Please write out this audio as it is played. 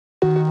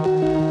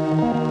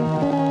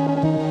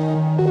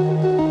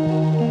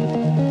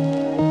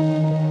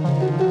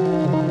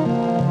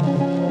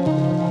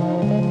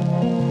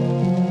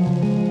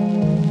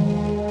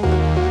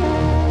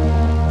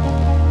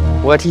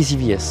What is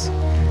EVS?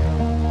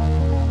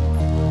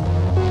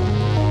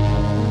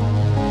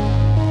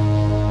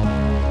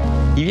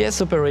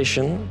 EVS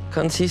operation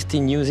consists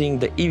in using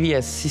the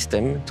EVS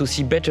system to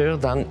see better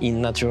than in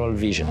natural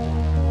vision.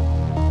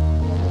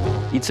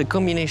 It's a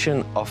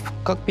combination of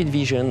cockpit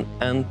vision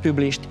and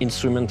published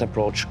instrument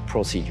approach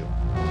procedure.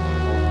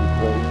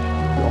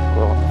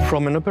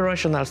 From an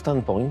operational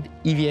standpoint,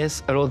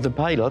 EVS allows the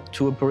pilot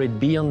to operate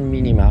beyond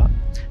minima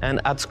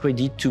and adds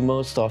credit to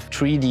most of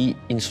 3D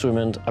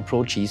instrument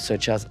approaches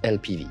such as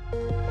LPV.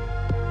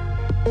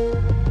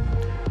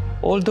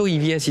 Although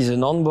EVS is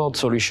an onboard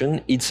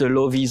solution, it's a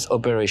low-vis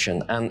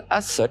operation, and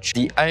as such,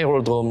 the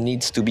aerodrome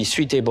needs to be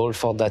suitable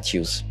for that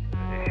use.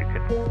 If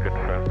you could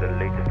confirm the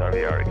latest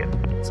RVR again.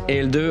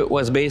 EL2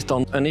 was based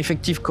on an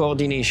effective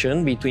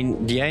coordination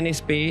between the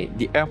ANSP,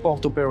 the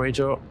airport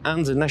operator,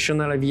 and the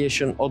National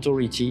Aviation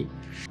Authority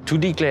to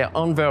declare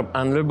Antwerp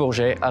and Le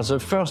Bourget as the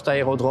first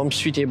aerodrome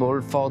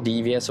suitable for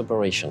the EVS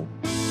operation.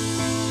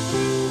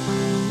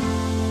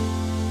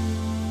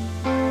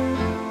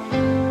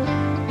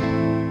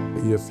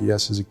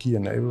 EVS is a key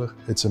enabler.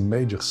 It's a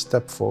major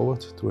step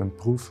forward to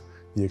improve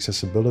the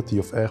accessibility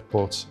of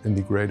airports in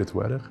degraded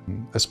weather,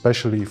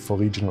 especially for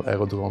regional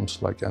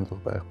aerodromes like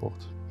Antwerp Airport.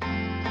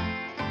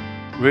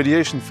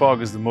 Radiation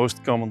fog is the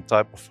most common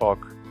type of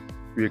fog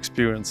we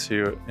experience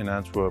here in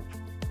Antwerp.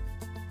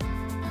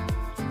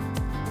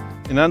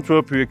 In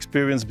Antwerp, we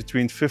experience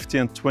between 50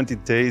 and 20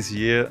 days a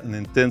year an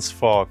intense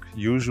fog,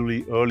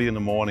 usually early in the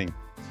morning,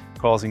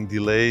 causing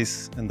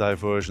delays and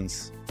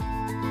diversions.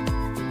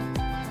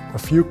 A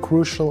few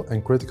crucial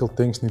and critical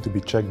things need to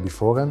be checked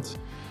beforehand.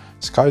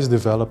 SKYS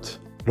developed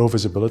low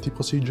visibility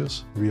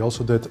procedures. We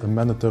also did a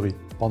mandatory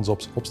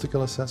PANSOPS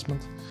obstacle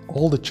assessment.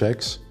 All the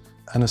checks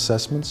and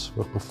assessments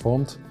were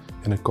performed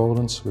in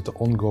accordance with the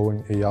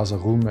ongoing EASA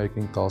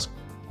rulemaking task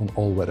on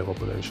all weather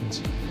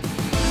operations.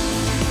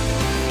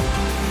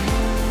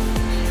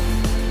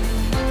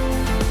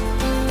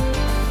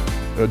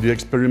 The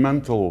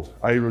experimental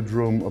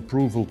aerodrome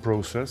approval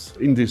process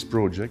in this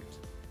project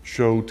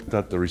showed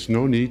that there is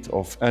no need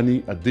of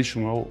any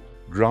additional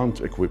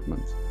ground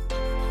equipment.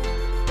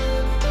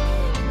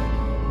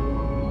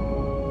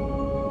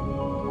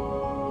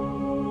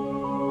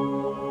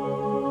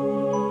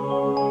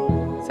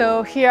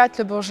 So here at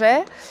Le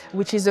Bourget,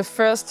 which is the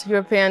first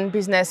European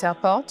business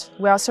airport,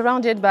 we are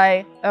surrounded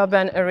by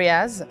urban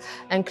areas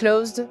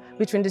enclosed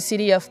between the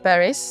city of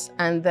Paris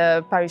and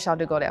the Paris-Charles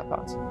de Gaulle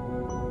Airport.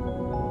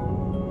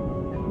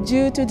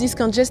 Due to this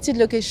congested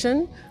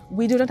location,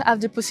 we do not have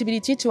the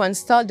possibility to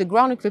install the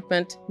ground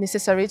equipment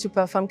necessary to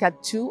perform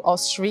CAT 2 or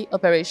 3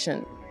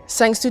 operation.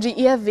 Thanks to the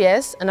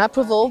EVS, an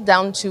approval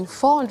down to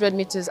 400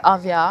 meters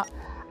RVR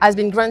has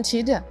been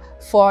granted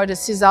for the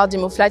SESAR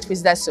demo flight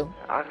with Dassault.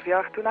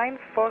 RVR 29,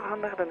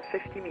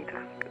 450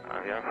 meters.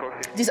 RVR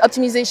 450. This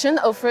optimization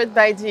offered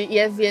by the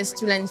EVS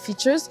two-line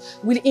features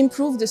will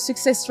improve the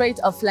success rate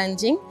of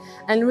landing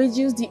and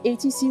reduce the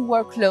ATC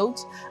workload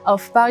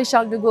of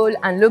Paris-Charles de Gaulle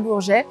and Le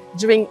Bourget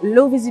during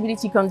low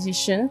visibility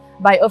conditions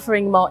by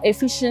offering more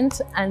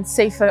efficient and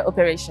safer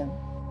operation.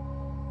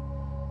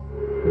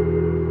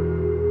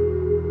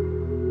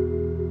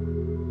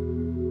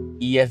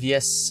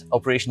 EVS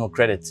operational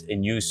credit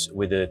in use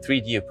with the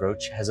 3D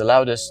approach has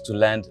allowed us to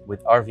land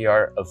with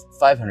RVR of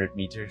 500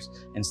 meters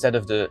instead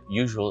of the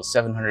usual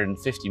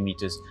 750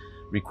 meters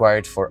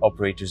required for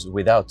operators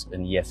without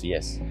an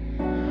EVS.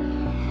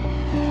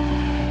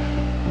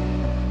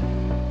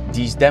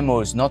 These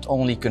demos not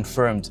only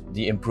confirmed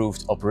the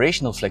improved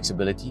operational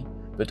flexibility,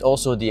 but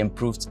also the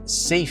improved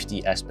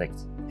safety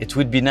aspect. It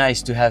would be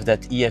nice to have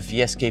that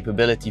EVS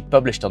capability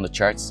published on the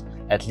charts.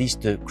 At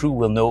least the crew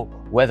will know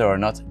whether or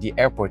not the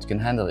airport can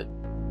handle it.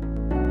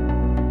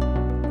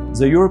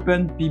 The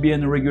European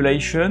PBN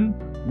regulation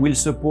will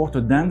support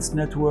a dense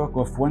network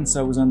of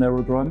 1,000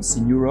 aerodromes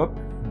in Europe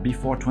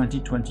before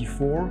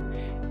 2024,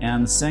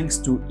 and thanks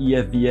to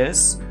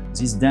EVS,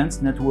 this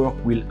dense network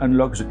will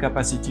unlock the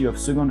capacity of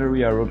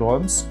secondary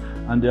aerodromes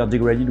under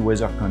degraded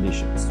weather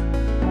conditions.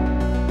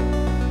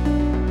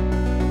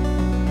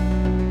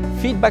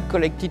 Feedback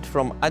collected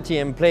from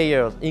ATM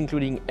players,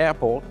 including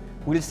airport,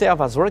 will serve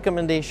as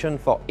recommendation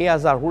for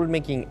EASA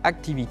rulemaking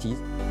activities.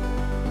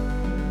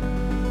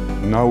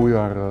 Now we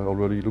are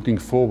already looking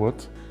forward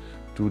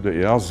to the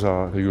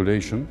EASA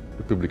regulation,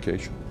 the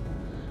publication,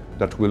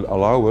 that will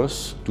allow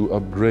us to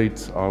upgrade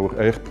our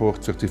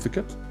airport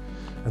certificate.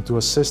 And to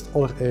assist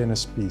other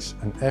ANSPs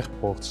and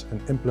airports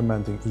in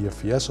implementing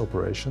EVS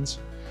operations,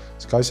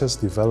 SKYS has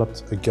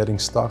developed a Getting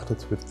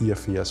Started with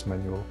EVS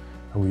manual,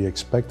 and we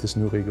expect this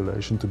new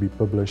regulation to be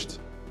published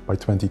by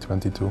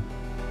 2022.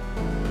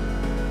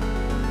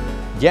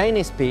 The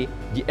ANSP,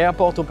 the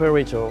airport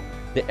operator,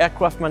 the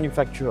aircraft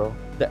manufacturer,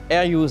 the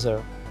air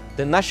user,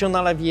 the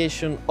National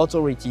Aviation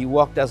Authority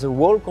worked as a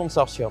whole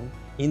consortium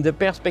in the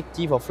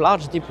perspective of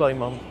large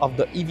deployment of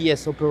the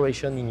EVS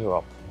operation in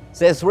Europe.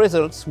 These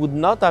results would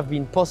not have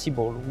been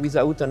possible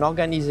without an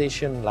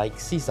organization like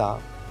SESAR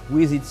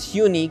with its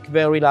unique,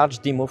 very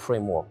large demo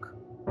framework.